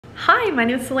Hi, my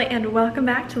name is Soleil and welcome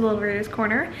back to Little Reader's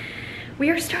Corner.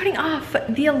 We are starting off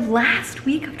the last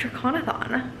week of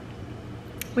Draconathon,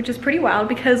 which is pretty wild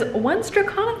because once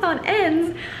Draconathon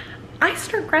ends, I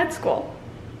start grad school.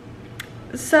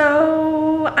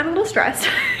 So I'm a little stressed.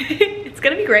 It's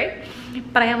gonna be great,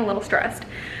 but I am a little stressed.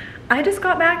 I just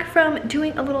got back from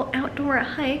doing a little outdoor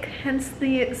hike, hence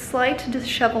the slight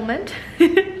dishevelment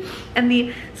and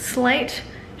the slight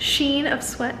sheen of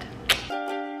sweat.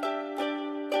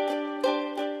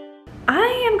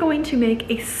 I am going to make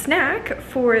a snack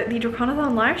for the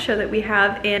Draconathon live show that we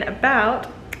have in about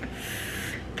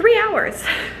 3 hours.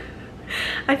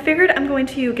 I figured I'm going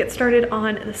to get started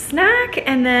on the snack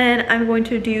and then I'm going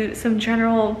to do some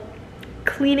general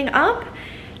cleaning up,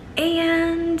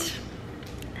 and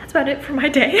that's about it for my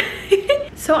day.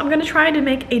 So I'm gonna try to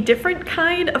make a different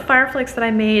kind of fire flakes that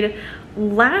I made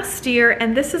last year,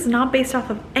 and this is not based off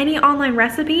of any online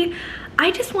recipe. I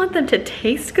just want them to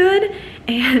taste good,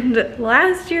 and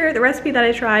last year the recipe that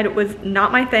I tried was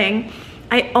not my thing.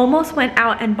 I almost went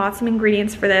out and bought some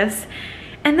ingredients for this,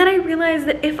 and then I realized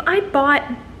that if I bought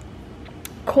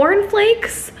corn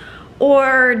flakes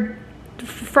or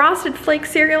frosted flake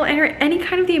cereal or any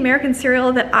kind of the American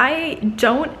cereal that I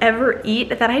don't ever eat,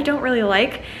 that I don't really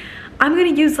like, I'm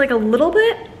gonna use like a little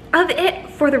bit of it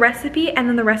for the recipe and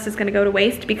then the rest is gonna go to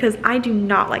waste because I do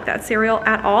not like that cereal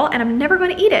at all and I'm never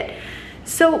gonna eat it.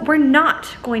 So we're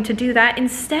not going to do that.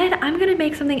 Instead, I'm gonna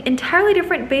make something entirely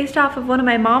different based off of one of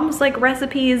my mom's like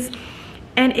recipes,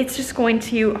 and it's just going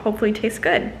to hopefully taste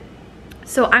good.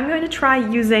 So I'm going to try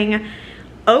using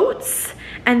oats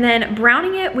and then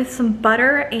browning it with some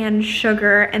butter and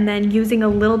sugar, and then using a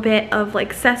little bit of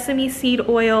like sesame seed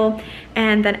oil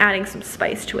and then adding some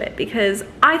spice to it because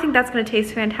I think that's gonna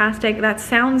taste fantastic. That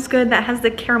sounds good. That has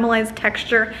the caramelized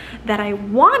texture that I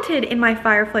wanted in my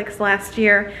fire flakes last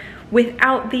year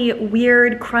without the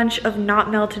weird crunch of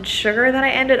not melted sugar that I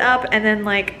ended up. And then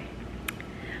like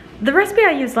the recipe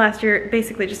I used last year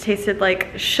basically just tasted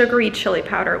like sugary chili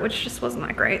powder, which just wasn't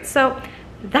that great. So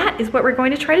that is what we're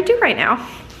going to try to do right now.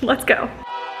 Let's go.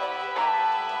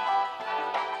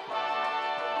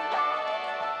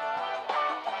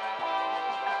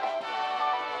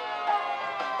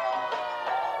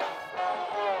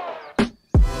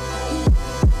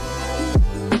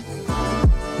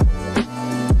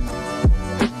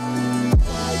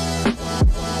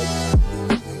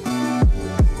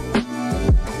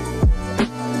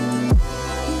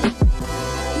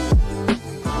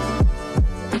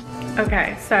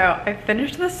 Okay, so I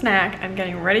finished the snack. I'm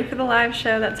getting ready for the live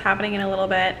show that's happening in a little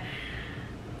bit.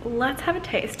 Let's have a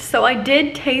taste. So I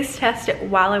did taste test it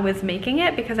while I was making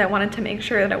it because I wanted to make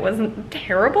sure that it wasn't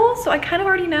terrible. So I kind of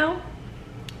already know,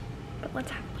 but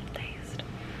let's have a little taste.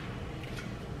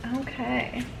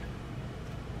 Okay.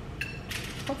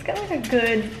 Let's get like a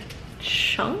good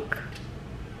chunk.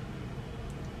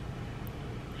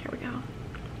 Here we go.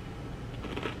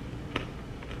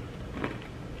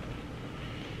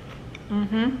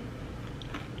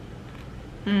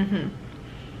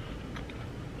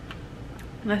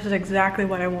 This is exactly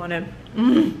what I wanted.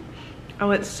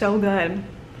 Oh, it's so good.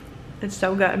 It's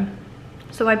so good.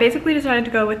 So I basically decided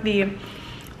to go with the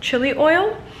chili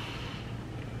oil,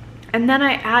 and then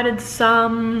I added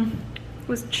some, it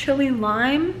was chili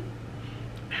lime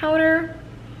powder.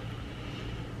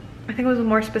 I think it was a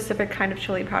more specific kind of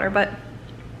chili powder, but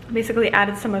basically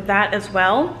added some of that as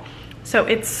well. So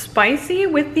it's spicy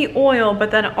with the oil,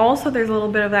 but then also there's a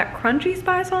little bit of that crunchy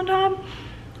spice on top,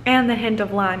 and the hint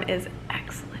of lime is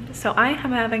excellent. So I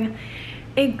am having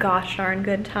a gosh darn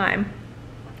good time.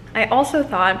 I also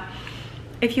thought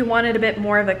if you wanted a bit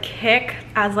more of a kick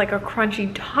as like a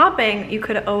crunchy topping, you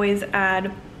could always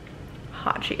add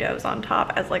hot Cheetos on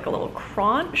top as like a little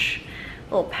crunch,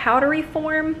 a little powdery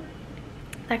form.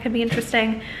 That could be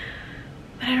interesting.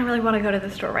 But I don't really want to go to the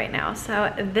store right now.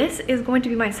 So this is going to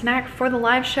be my snack for the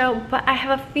live show, but I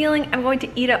have a feeling I'm going to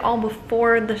eat it all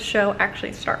before the show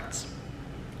actually starts.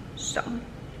 So.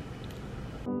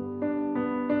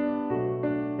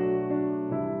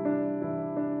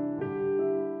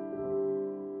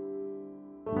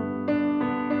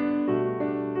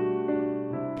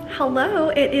 Hello,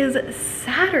 it is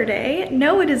Saturday.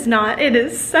 No, it is not. It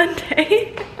is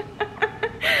Sunday.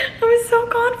 I was so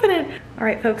confident. All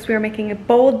right, folks, we are making a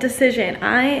bold decision.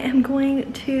 I am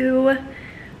going to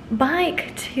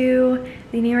bike to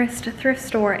the nearest thrift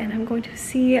store and I'm going to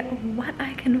see what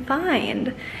I can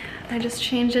find. I just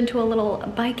changed into a little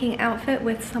biking outfit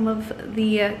with some of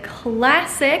the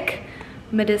classic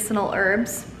medicinal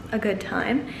herbs. A good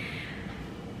time.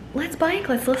 Let's bike,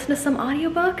 let's listen to some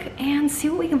audiobook and see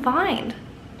what we can find.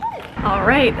 All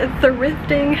right,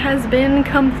 thrifting has been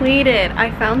completed. I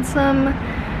found some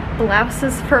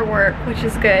blouses for work, which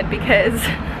is good because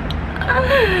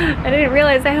I didn't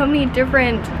realize how many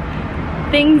different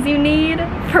things you need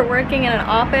for working in an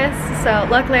office. So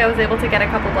luckily I was able to get a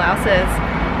couple blouses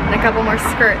and a couple more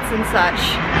skirts and such,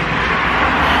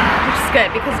 which is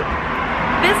good because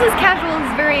business casual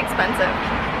is very expensive.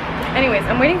 Anyways,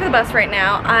 I'm waiting for the bus right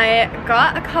now. I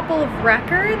got a couple of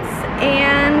records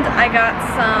and I got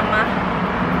some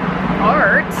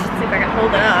art. Let's see if I can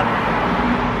hold it up.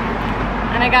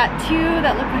 And I got two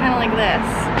that look kind of like this.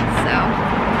 So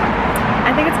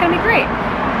I think it's gonna be great.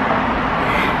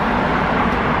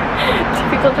 Two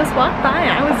people just walked by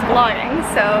and I was vlogging,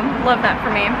 so love that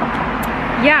for me.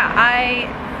 Yeah, I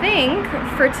think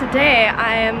for today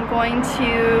I am going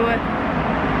to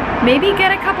maybe get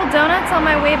a couple donuts on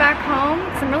my way back home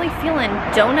because I'm really feeling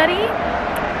donutty.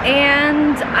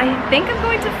 And I think I'm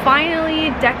going to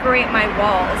finally decorate my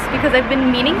walls because I've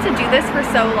been meaning to do this for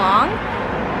so long,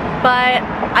 but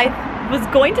I was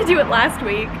going to do it last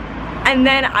week and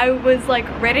then I was like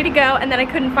ready to go and then I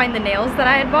couldn't find the nails that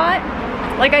I had bought.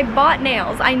 Like I bought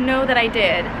nails, I know that I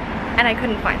did, and I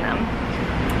couldn't find them.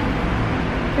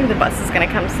 I think the bus is gonna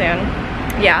come soon.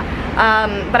 Yeah,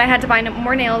 but I had to buy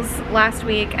more nails last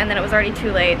week and then it was already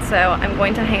too late, so I'm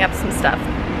going to hang up some stuff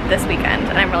this weekend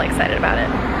and I'm really excited about it.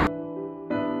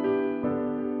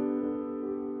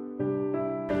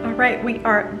 All right, we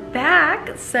are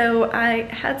back. So I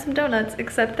had some donuts,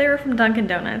 except they were from Dunkin'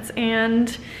 Donuts,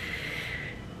 and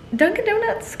Dunkin'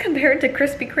 Donuts compared to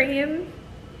Krispy Kreme,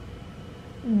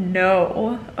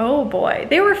 no. Oh boy,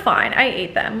 they were fine. I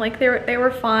ate them, like they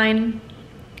were fine.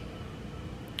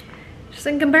 Just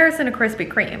in comparison to Krispy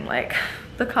Kreme, like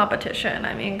the competition,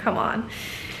 I mean, come on.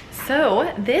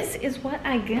 So this is what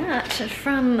I got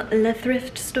from the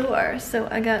thrift store. So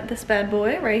I got this bad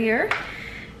boy right here,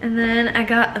 and then I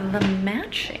got the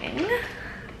matching.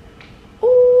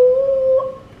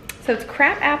 Ooh. So it's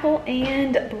crab apple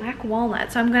and black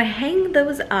walnut. So I'm gonna hang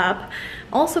those up.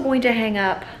 Also going to hang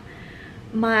up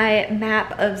my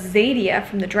map of Zadia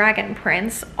from the Dragon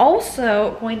Prince.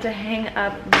 Also going to hang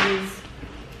up these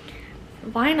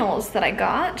vinyls that I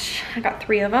got. I got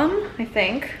 3 of them, I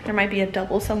think. There might be a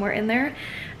double somewhere in there.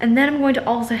 And then I'm going to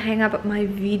also hang up my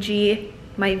VHS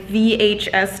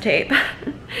tape.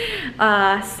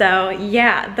 So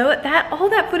yeah, all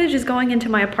that footage is going into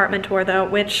my apartment tour though,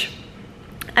 which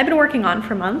I've been working on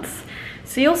for months.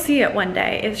 So you'll see it one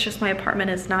day. It's just my apartment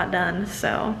is not done.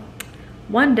 So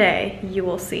one day you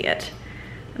will see it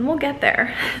and we'll get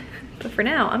there. But for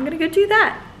now, I'm gonna go do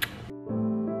that.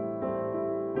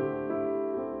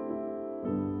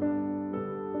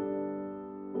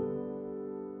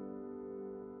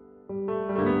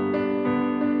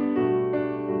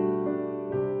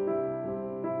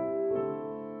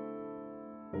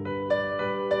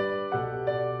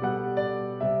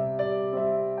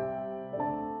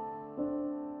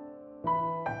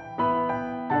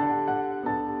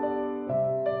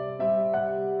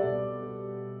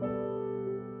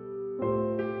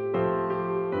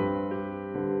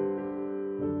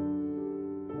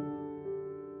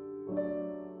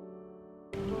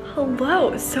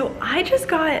 Hello, so I just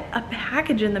got a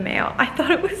package in the mail. I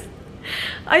thought it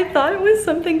was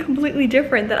something completely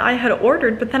different that I had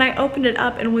ordered, but then I opened it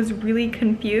up and was really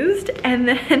confused. And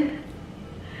then,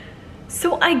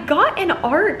 so I got an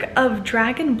arc of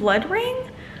Dragon Blood Ring.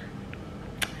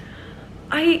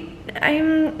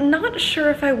 I'm not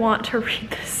sure if I want to read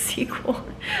the sequel.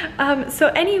 So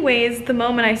anyways, the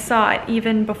moment I saw it,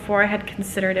 even before I had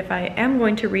considered if I am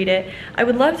going to read it, I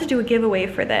would love to do a giveaway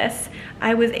for this.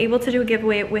 I was able to do a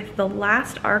giveaway with the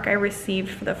last arc I received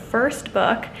for the first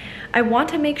book. I want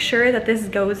to make sure that this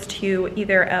goes to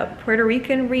either a Puerto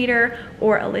Rican reader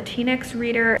or a Latinx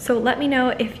reader. So let me know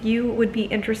if you would be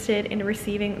interested in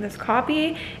receiving this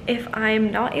copy. If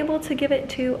I'm not able to give it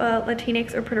to a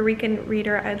Latinx or Puerto Rican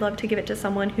reader, I'd love to give it to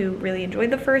someone who really enjoyed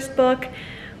the first book.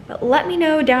 But let me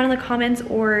know down in the comments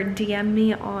or DM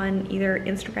me on either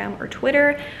Instagram or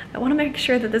Twitter. I want to make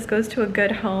sure that this goes to a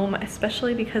good home,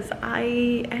 especially because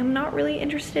I am not really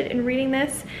interested in reading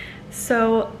this.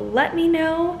 So let me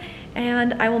know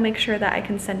and I will make sure that I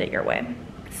can send it your way.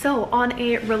 So on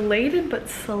a related but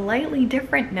slightly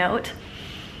different note,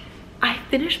 I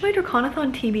finished my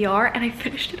Draconathon TBR and I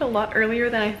finished it a lot earlier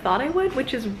than I thought I would,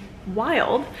 which is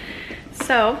wild.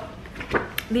 So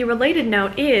the related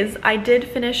note is I did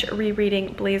finish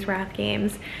rereading Blaze Wrath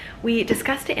Games, We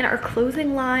discussed it in our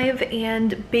closing live,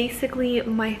 and basically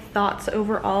my thoughts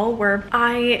overall were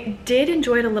I did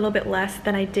enjoy it a little bit less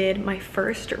than I did my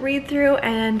first read through,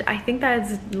 and I think that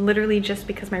is literally just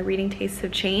because my reading tastes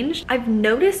have changed. I've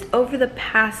noticed over the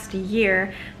past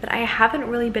year that I haven't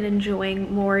really been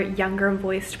enjoying more younger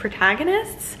voiced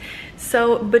protagonists.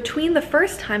 So between the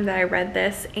first time that I read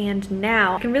this and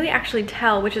now, I can really actually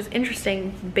tell, which is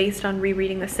interesting based on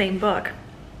rereading the same book,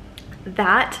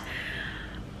 that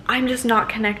I'm just not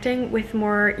connecting with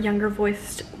more younger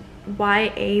voiced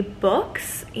YA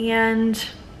books, and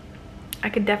I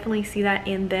could definitely see that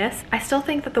in this. I still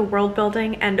think that the world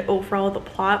building and overall the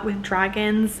plot with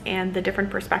dragons and the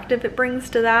different perspective it brings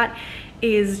to that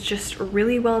is just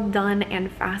really well done and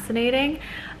fascinating.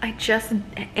 I just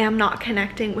am not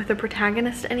connecting with the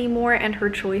protagonist anymore and her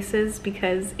choices,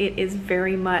 because it is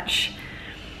very much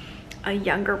a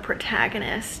younger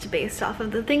protagonist based off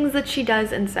of the things that she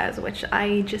does and says, which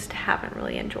I just haven't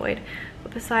really enjoyed.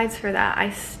 But besides for that, I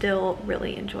still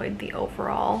really enjoyed the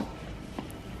overall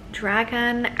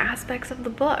dragon aspects of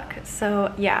the book.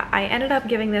 So yeah, I ended up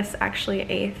giving this actually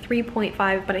a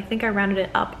 3.5, but I think I rounded it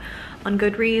up on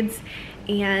Goodreads.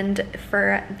 And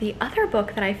for the other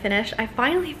book that I finished, I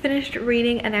finally finished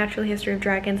reading A Natural History of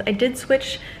Dragons. I did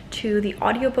switch to the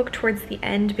audiobook towards the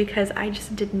end because I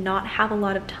just did not have a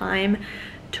lot of time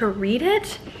to read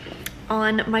it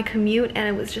on my commute, and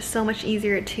it was just so much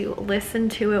easier to listen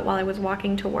to it while I was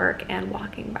walking to work and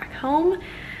walking back home.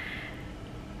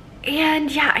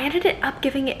 And yeah, I ended up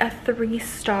giving it a 3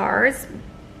 stars,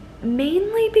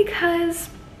 mainly because,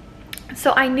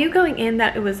 so I knew going in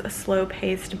that it was a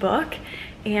slow-paced book,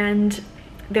 and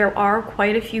there are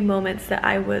quite a few moments that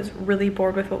I was really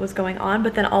bored with what was going on,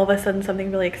 but then all of a sudden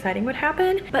something really exciting would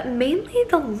happen. But mainly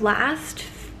the last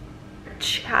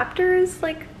chapters,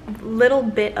 like little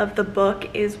bit of the book,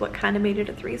 is what kind of made it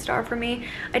a 3-star for me.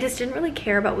 I just didn't really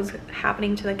care about what was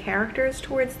happening to the characters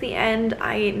towards the end.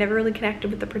 I never really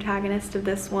connected with the protagonist of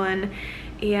this one,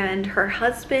 and her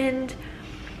husband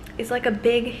is like a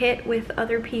big hit with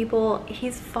other people.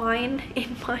 He's fine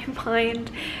in my mind,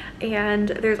 and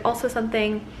there's also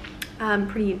something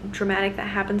pretty dramatic that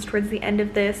happens towards the end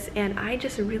of this, and I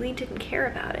just really didn't care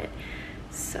about it.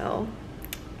 So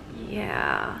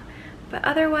yeah, but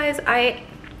otherwise I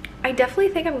definitely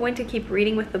think I'm going to keep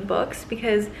reading with the books,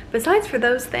 because besides for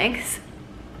those things,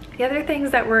 the other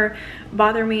things that were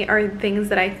bothering me are things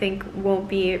that I think won't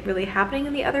be really happening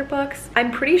in the other books.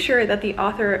 I'm pretty sure that the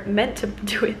author meant to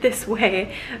do it this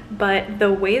way, but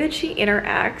the way that she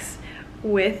interacts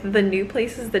with the new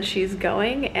places that she's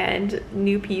going and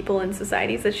new people and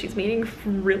societies that she's meeting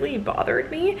really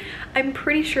bothered me. I'm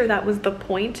pretty sure that was the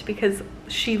point, because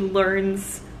she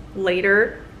learns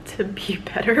later to be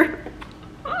better.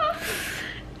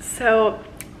 So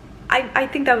I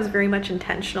think that was very much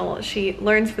intentional. She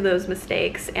learns for those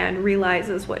mistakes and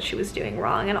realizes what she was doing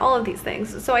wrong and all of these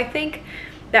things. So I think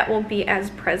that won't be as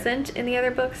present in the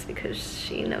other books because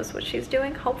she knows what she's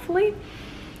doing, hopefully.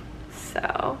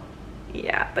 So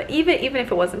yeah, but even if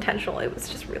it was intentional, it was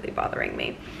just really bothering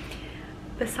me.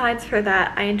 Besides for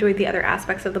that, I enjoyed the other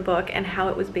aspects of the book and how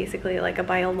it was basically like a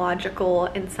biological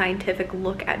and scientific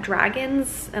look at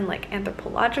dragons and like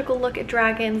anthropological look at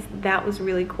dragons. That was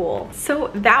really cool. So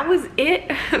that was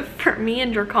it for me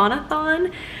and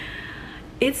Draconathon.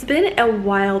 It's been a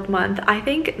wild month. I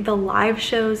think the live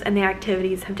shows and the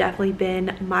activities have definitely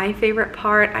been my favorite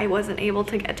part. I wasn't able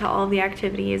to get to all the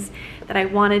activities that I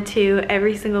wanted to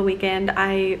every single weekend.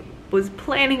 I was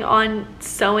planning on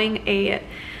sewing a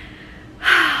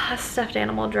stuffed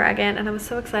animal dragon, and I was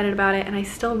so excited about it, and I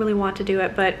still really want to do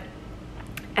it, but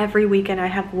every weekend I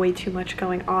have way too much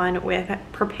going on with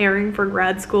preparing for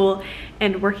grad school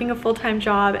and working a full-time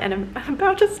job, and I'm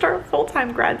about to start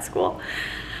full-time grad school.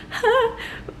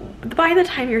 By the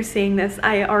time you're seeing this,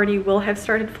 I already will have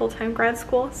started full-time grad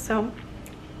school, so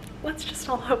let's just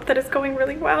all hope that it's going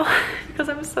really well because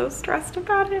I'm so stressed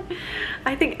about it.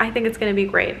 I think it's gonna be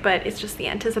great, but it's just the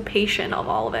anticipation of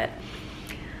all of it.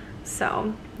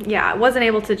 So yeah, I wasn't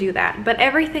able to do that, but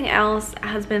everything else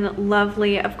has been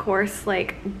lovely. Of course,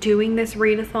 like doing this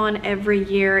readathon every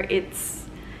year, it's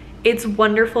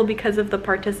wonderful because of the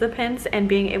participants and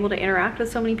being able to interact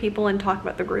with so many people and talk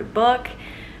about the group book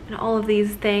and all of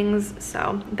these things.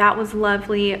 So that was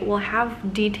lovely. We'll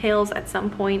have details at some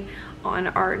point on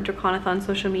our Draconathon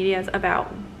social medias about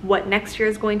what next year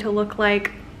is going to look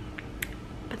like.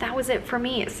 But that was it for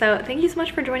me. So thank you so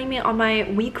much for joining me on my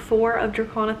week 4 of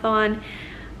Draconathon.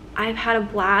 I've had a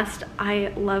blast.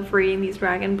 I love reading these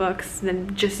dragon books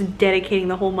and just dedicating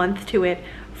the whole month to it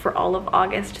for all of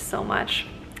August so much.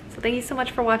 So thank you so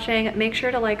much for watching. Make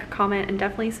sure to like, comment, and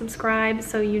definitely subscribe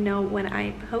so you know when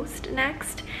I post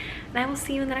next. And I will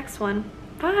see you in the next one.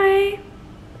 Bye!